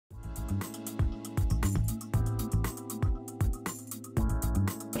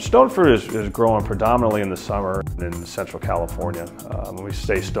Stone fruit is growing predominantly in the summer in Central California. When we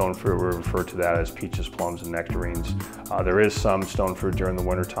say stone fruit, we refer to that as peaches, plums, and nectarines. There is some stone fruit during the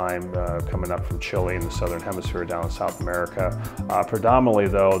wintertime coming up from Chile in the southern hemisphere down in South America. Predominantly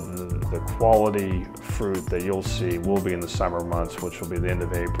though, the quality fruit that you'll see will be in the summer months, which will be the end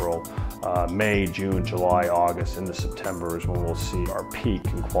of April. May, June, July, August, into September is when we'll see our peak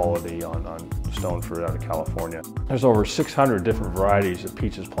in quality on stone fruit out of California. There's over 600 different varieties of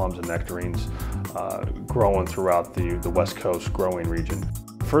peaches, plums, and nectarines growing throughout the West Coast growing region.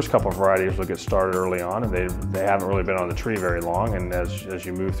 The first couple of varieties will get started early on, and they haven't really been on the tree very long, and as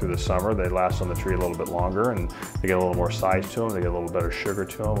you move through the summer, they last on the tree a little bit longer, and they get a little more size to them, they get a little better sugar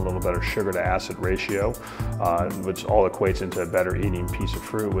to them, a little better sugar to acid ratio, which all equates into a better eating piece of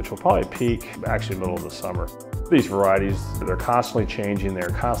fruit, which will probably peak actually middle of the summer. These varieties, they're constantly changing,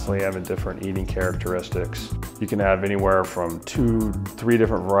 they're constantly having different eating characteristics. You can have anywhere from 2-3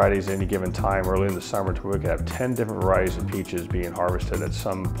 different varieties at any given time. Early in the summer, we could have 10 different varieties of peaches being harvested at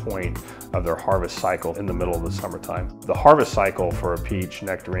some point of their harvest cycle in the middle of the summertime. The harvest cycle for a peach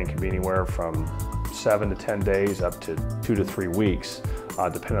nectarine can be anywhere from 7 to 10 days up to 2 to 3 weeks,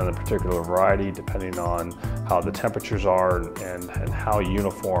 depending on the particular variety, depending on how the temperatures are and how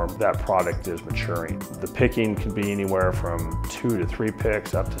uniform that product is maturing. The picking can be anywhere from 2 to 3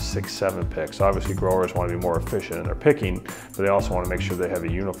 picks up to 6-7 picks. Obviously growers want to be more efficient in their picking, but they also want to make sure they have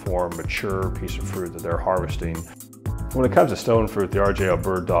a uniform, mature piece of fruit that they're harvesting. When it comes to stone fruit, the RJO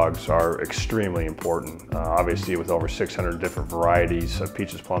bird dogs are extremely important. Obviously, with over 600 different varieties of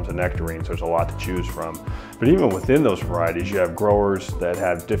peaches, plums, and nectarines, there's a lot to choose from. But even within those varieties, you have growers that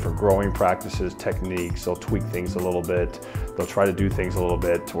have different growing practices, techniques. They'll tweak things a little bit. They'll try to do things a little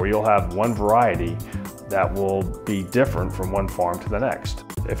bit, where you'll have one variety that will be different from one farm to the next.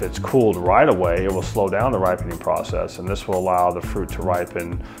 If it's cooled right away, it will slow down the ripening process, and this will allow the fruit to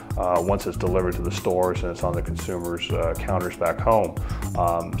ripen once it's delivered to the stores and it's on the consumer's counters back home.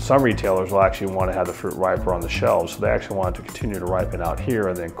 Some retailers will actually want to have the fruit riper on the shelves, so they actually want it to continue to ripen out here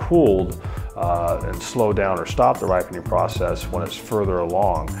and then cooled and slow down or stop the ripening process when it's further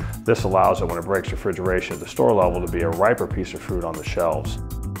along. This allows it, when it breaks refrigeration at the store level, to be a riper piece of fruit on the shelves.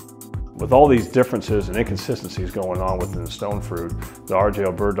 With all these differences and inconsistencies going on within the stone fruit, the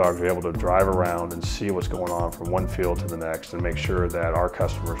RJO bird dogs are able to drive around and see what's going on from one field to the next and make sure that our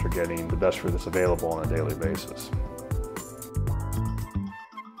customers are getting the best fruit that's available on a daily basis.